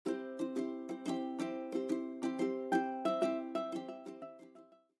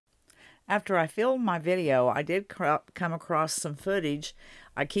After I filmed my video, I did come across some footage.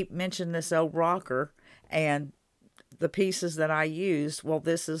 I keep mentioning this old rocker and the pieces that I used. Well,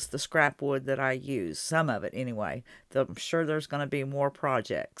 this is the scrap wood that I used, some of it anyway. I'm sure there's going to be more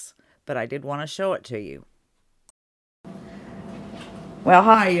projects, but I did want to show it to you. Well,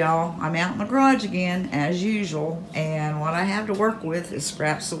 hi y'all. I'm out in the garage again, as usual, and what I have to work with is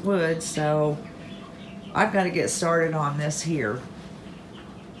scraps of wood, so I've got to get started on this here.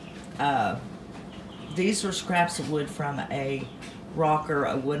 These were scraps of wood from a rocker,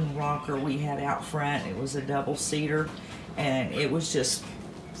 a wooden rocker we had out front. It was a double-seater, and it was just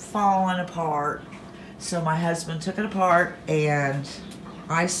falling apart. So my husband took it apart, and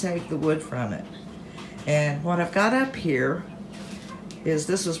I saved the wood from it. And what I've got up here is,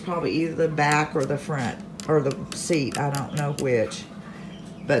 this was probably either the back or the front, or the seat, I don't know which.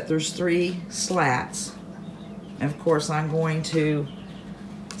 But there's 3 slats. And of course I'm going to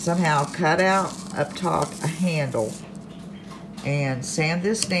somehow cut out up top a handle and sand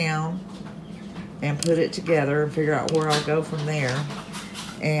this down and put it together and figure out where I'll go from there.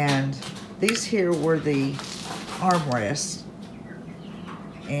 And these here were the armrests,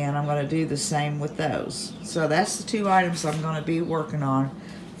 and I'm going to do the same with those. So that's the 2 items I'm going to be working on,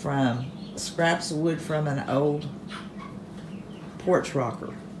 from scraps of wood from an old porch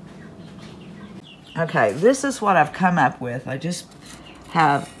rocker. Okay, this is what I've come up with. I just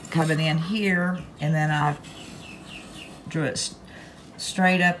have coming in here, and then I've drew it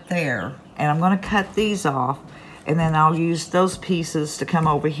straight up there, and I'm going to cut these off, and then I'll use those pieces to come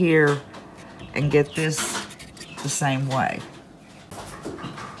over here and get this the same way.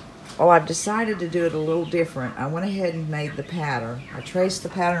 Well, I've decided to do it a little different. I went ahead and made the pattern. I traced the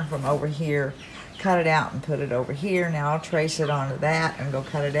pattern from over here, cut it out and put it over here. Now I'll trace it onto that and go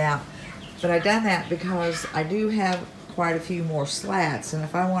cut it out. But I've done that because I do have quite a few more slats, and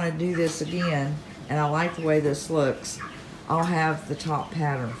if I want to do this again and I like the way this looks, I'll have the top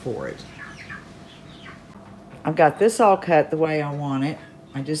pattern for it. I've got this all cut the way I want it.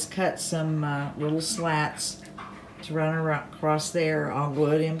 I just cut some little slats to run across there. I'll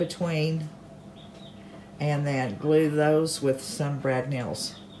glue it in between and then glue those with some brad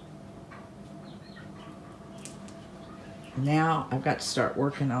nails. Now I've got to start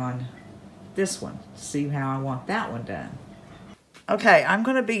working on this one, see how I want that one done. Okay, I'm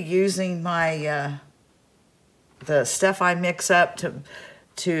going to be using my the stuff I mix up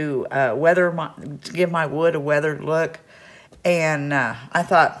to give my wood a weathered look, and I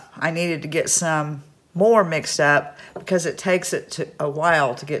thought I needed to get some more mixed up because it takes a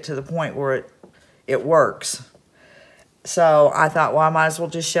while to get to the point where it works. So I thought, well, I might as well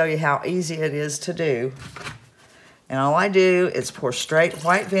just show you how easy it is to do. And all I do is pour straight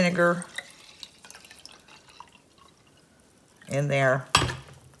white vinegar in there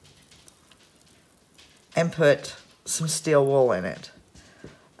and put some steel wool in it.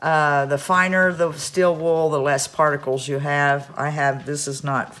 The finer the steel wool, the less particles you have. This is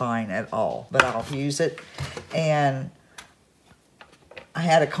not fine at all, but I'll use it. And I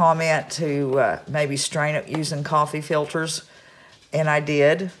had a comment to maybe strain it using coffee filters, and I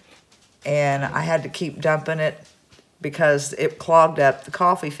did. And I had to keep dumping it because it clogged up the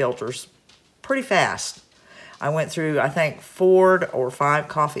coffee filters pretty fast. I went through, I think, 4 or 5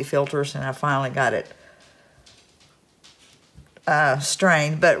 coffee filters, and I finally got it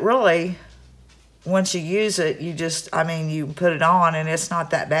strained. But really, once you use it, you just, you put it on, and it's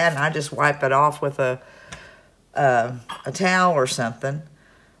not that bad, and I just wipe it off with a towel or something.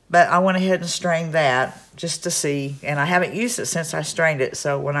 But I went ahead and strained that just to see, and I haven't used it since I strained it,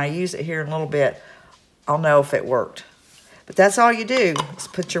 so when I use it here in a little bit, I'll know if it worked. But that's all you do, is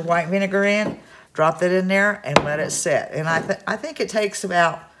put your white vinegar in, drop that in there, and let it sit. And I think it takes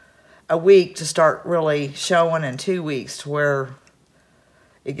about a week to start really showing, and 2 weeks to where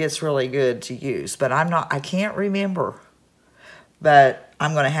it gets really good to use. But I can't remember. But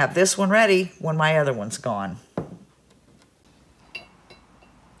I'm going to have this one ready when my other one's gone.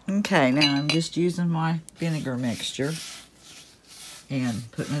 Okay, now I'm just using my vinegar mixture and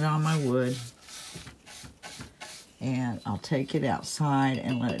putting it on my wood. And I'll take it outside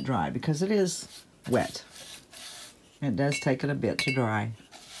and let it dry because it is wet. It does take it a bit to dry.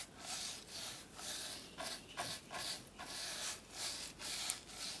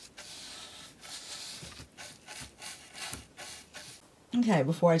 Okay,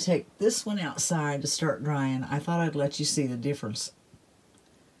 before I take this one outside to start drying, I thought I'd let you see the difference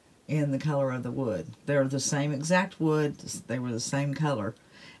in the color of the wood. They're the same exact wood, they were the same color,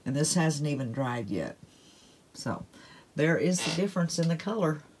 and this hasn't even dried yet. So, there is the difference in the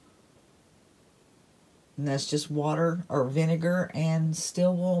color. And that's just water or vinegar and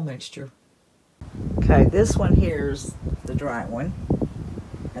steel wool mixture. Okay, this one here's the dry one,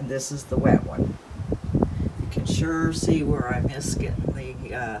 and this is the wet one. You can sure see where I missed getting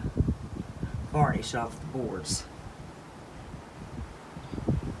the varnish off the boards.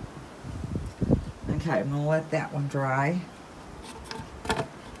 Okay, I'm going to let that one dry.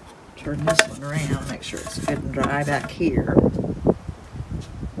 Turn this one around, make sure it's good and dry back here.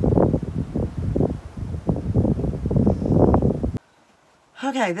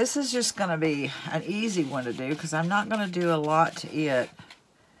 Okay, this is just going to be an easy one to do because I'm not going to do a lot to it.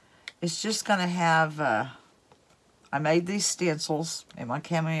 It's just going to have, I made these stencils in my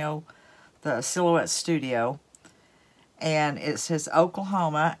Cameo, the Silhouette Studio. And it says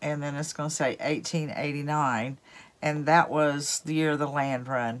Oklahoma, and then it's going to say 1889. And that was the year of the land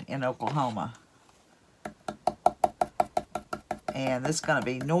run in Oklahoma. And this is going to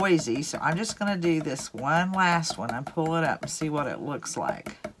be noisy, so I'm just going to do this one last one and pull it up and see what it looks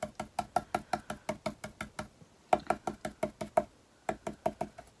like.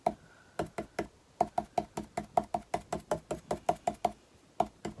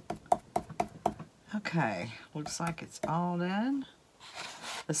 Okay, looks like it's all done.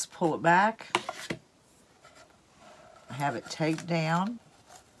 Let's pull it back. Have it taped down.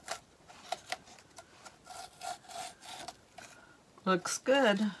 Looks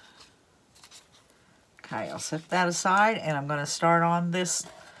good. Okay, I'll set that aside and I'm going to start on this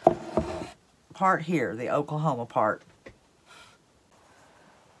part here, the Oklahoma part.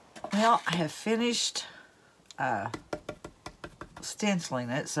 Well, I have finished stenciling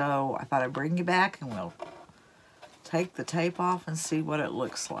it, so I thought I'd bring you back and we'll take the tape off and see what it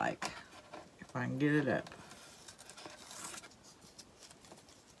looks like, if I can get it up.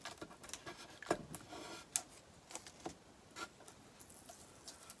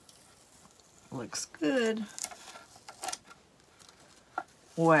 Looks good.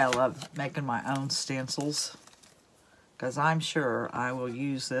 Boy, I love making my own stencils because I'm sure I will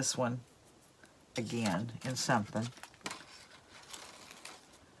use this one again in something.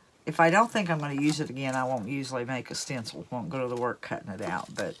 If I don't think I'm going to use it again, I won't usually make a stencil. Won't go to the work cutting it out,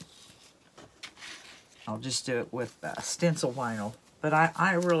 but I'll just do it with stencil vinyl. But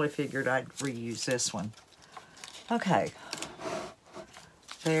I really figured I'd reuse this one. Okay.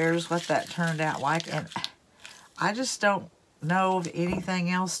 There's what that turned out like, and I just don't know of anything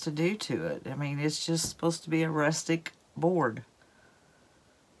else to do to it. I mean, it's just supposed to be a rustic board.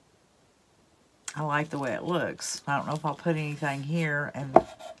 I like the way it looks. I don't know if I'll put anything here, and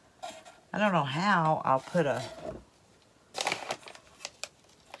I don't know how I'll put a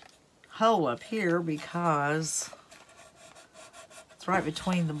hole up here because it's right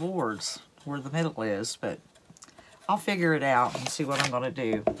between the boards where the middle is, but I'll figure it out and see what I'm going to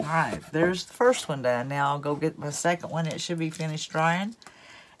do. Alright, there's the first one done. Now I'll go get my second one. It should be finished drying.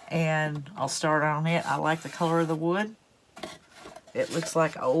 And I'll start on it. I like the color of the wood. It looks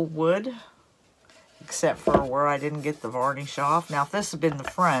like old wood, except for where I didn't get the varnish off. Now if this had been the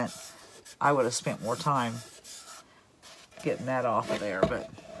front, I would have spent more time getting that off of there. But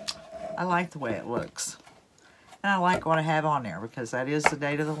I like the way it looks. And I like what I have on there because that is the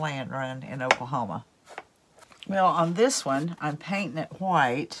date of the land run in Oklahoma. Well, on this one, I'm painting it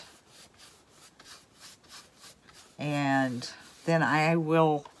white, and then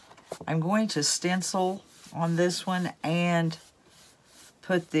I'm going to stencil on this one and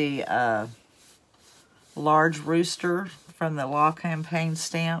put the large rooster from the Law Campaign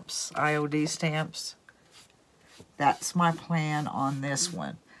stamps, IOD stamps. That's my plan on this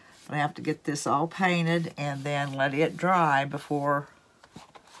one. But I have to get this all painted and then let it dry before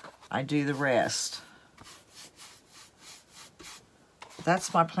I do the rest.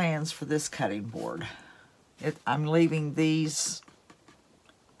 That's my plans for this cutting board. I'm leaving these.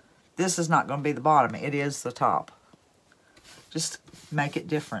 This is not going to be the bottom. It is the top. Just make it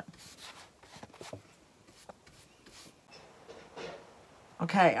different.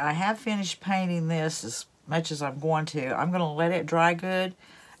 Okay, I have finished painting this as much as I'm going to. I'm going to let it dry good,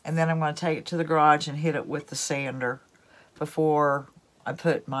 and then I'm going to take it to the garage and hit it with the sander before I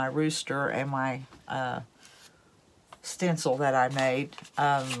put my rooster and my stencil that I made.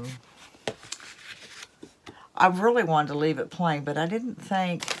 I really wanted to leave it plain, but I didn't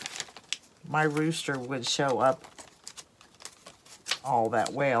think my rooster would show up all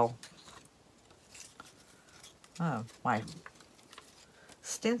that well. Oh, my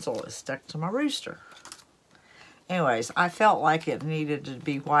stencil is stuck to my rooster. Anyways, I felt like it needed to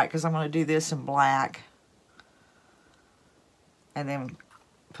be white because I'm going to do this in black. And then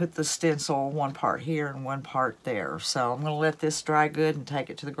put the stencil one part here and one part there. So I'm going to let this dry good and take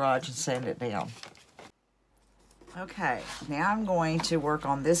it to the garage and sand it down. Okay, now I'm going to work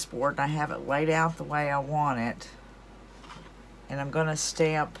on this board. I have it laid out the way I want it. And I'm going to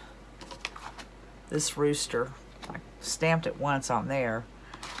stamp this rooster. I stamped it once on there.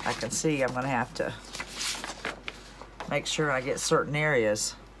 I can see I'm going to have to make sure I get certain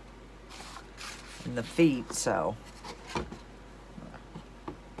areas in the feet, so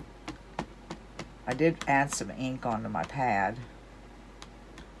I did add some ink onto my pad.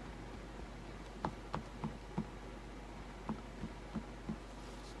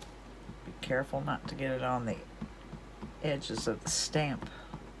 Be careful not to get it on the edges of the stamp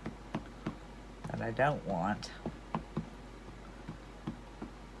that I don't want.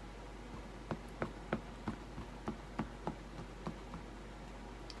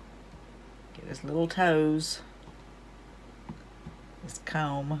 Get his little toes, his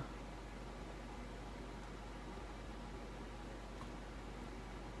comb.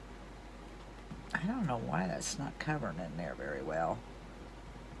 I don't know why that's not covering in there very well.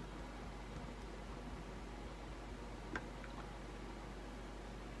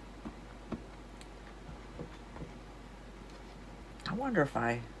 I wonder if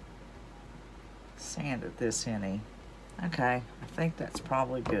I sanded this any. Okay, I think that's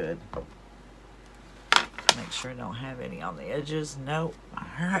probably good. Make sure I don't have any on the edges. Nope. All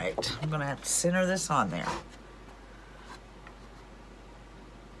right, I'm gonna have to center this on there.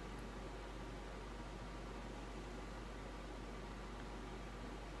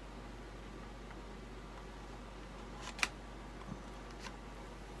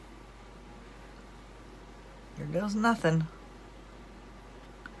 Here goes nothing.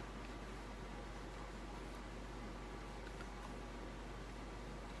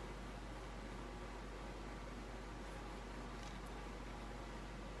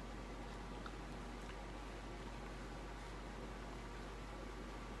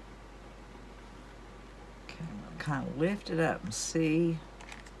 Okay, I'm gonna kind of lift it up and see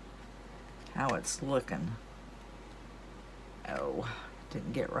how it's looking. Oh,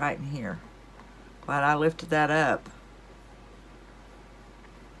 didn't get right in here. Glad I lifted that up.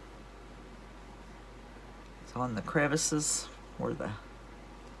 It's on the crevices where the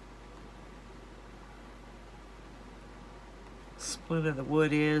split of the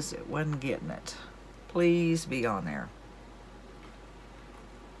wood is. It wasn't getting it. Please be on there.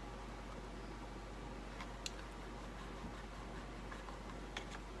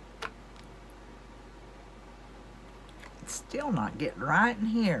 It's still not getting right in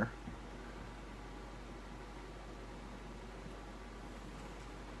here.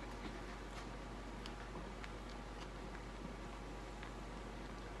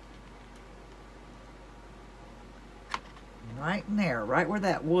 Right in there, right where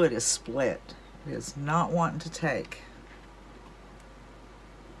that wood is split. It is not wanting to take.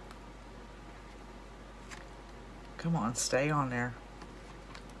 Come on, stay on there.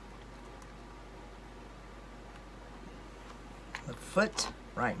 The foot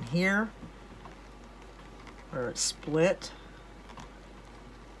right in here, where it's split.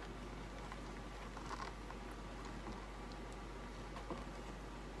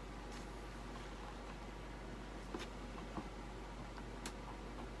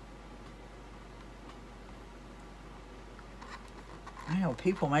 I know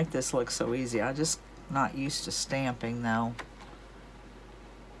people make this look so easy. I just not used to stamping though.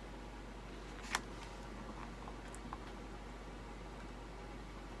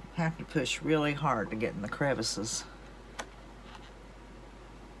 Have to push really hard to get in the crevices.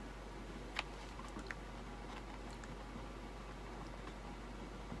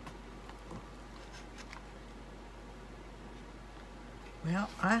 Well,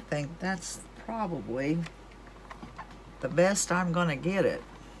 I think that's probably the best I'm gonna get it.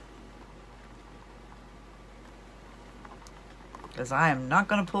 Because I am not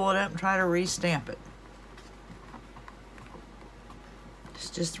gonna pull it up and try to re-stamp it.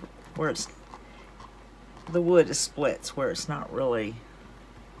 It's just where it's, the wood is splits, where it's not really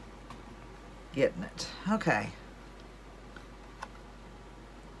getting it. Okay.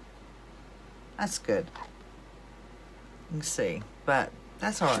 That's good. You can see, but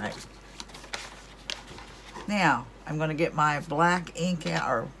that's all right. Now, I'm going to get my black ink out,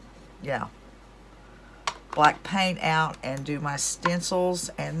 or, yeah, black paint out and do my stencils,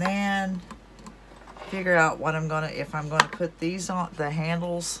 and then figure out what I'm going to, if I'm going to put these on, the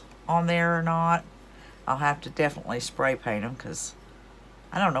handles on there or not. I'll have to definitely spray paint them, because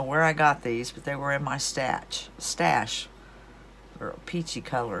I don't know where I got these, but they were in my stash. They're a peachy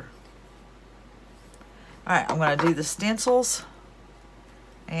color. All right, I'm going to do the stencils,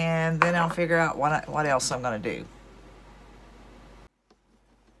 and then I'll figure out what else I'm going to do.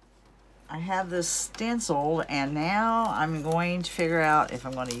 I have this stenciled, and now I'm going to figure out if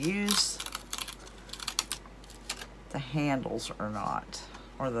I'm going to use the handles or not,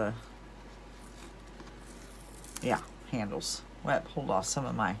 or the, yeah, handles. Well, I pulled off some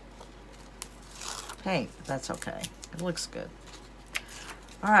of my paint, but that's okay. It looks good.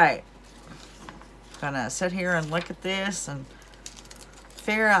 All right, gonna sit here and look at this and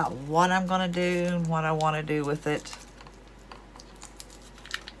figure out what I'm gonna do and what I want to do with it.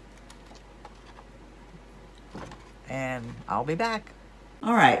 And I'll be back.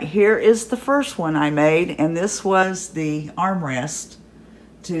 All right, here is the first one I made, and this was the armrest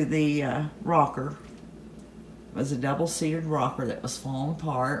to the rocker. It was a double-seated rocker that was falling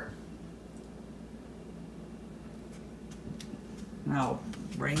apart. And I'll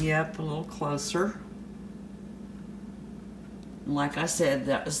bring you up a little closer. And like I said,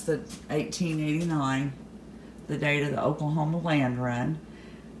 that was the 1889, the date of the Oklahoma land run.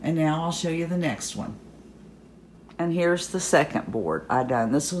 And now I'll show you the next one. And here's the second board I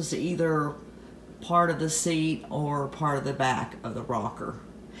done. This was either part of the seat or part of the back of the rocker.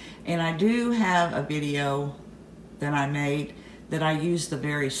 And I do have a video that I made that I used the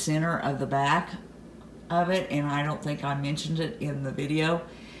very center of the back of it, and I don't think I mentioned it in the video,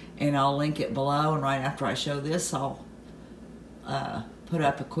 and I'll link it below. And right after I show this, I'll put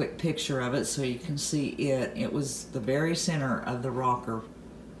up a quick picture of it so you can see it. It was the very center of the rocker.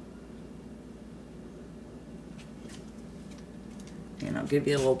 And I'll give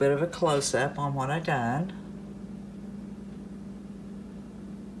you a little bit of a close-up on what I done.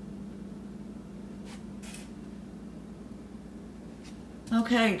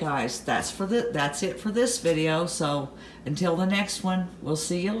 Okay, guys, that's it for this video. So until the next one, we'll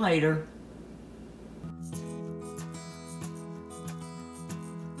see you later.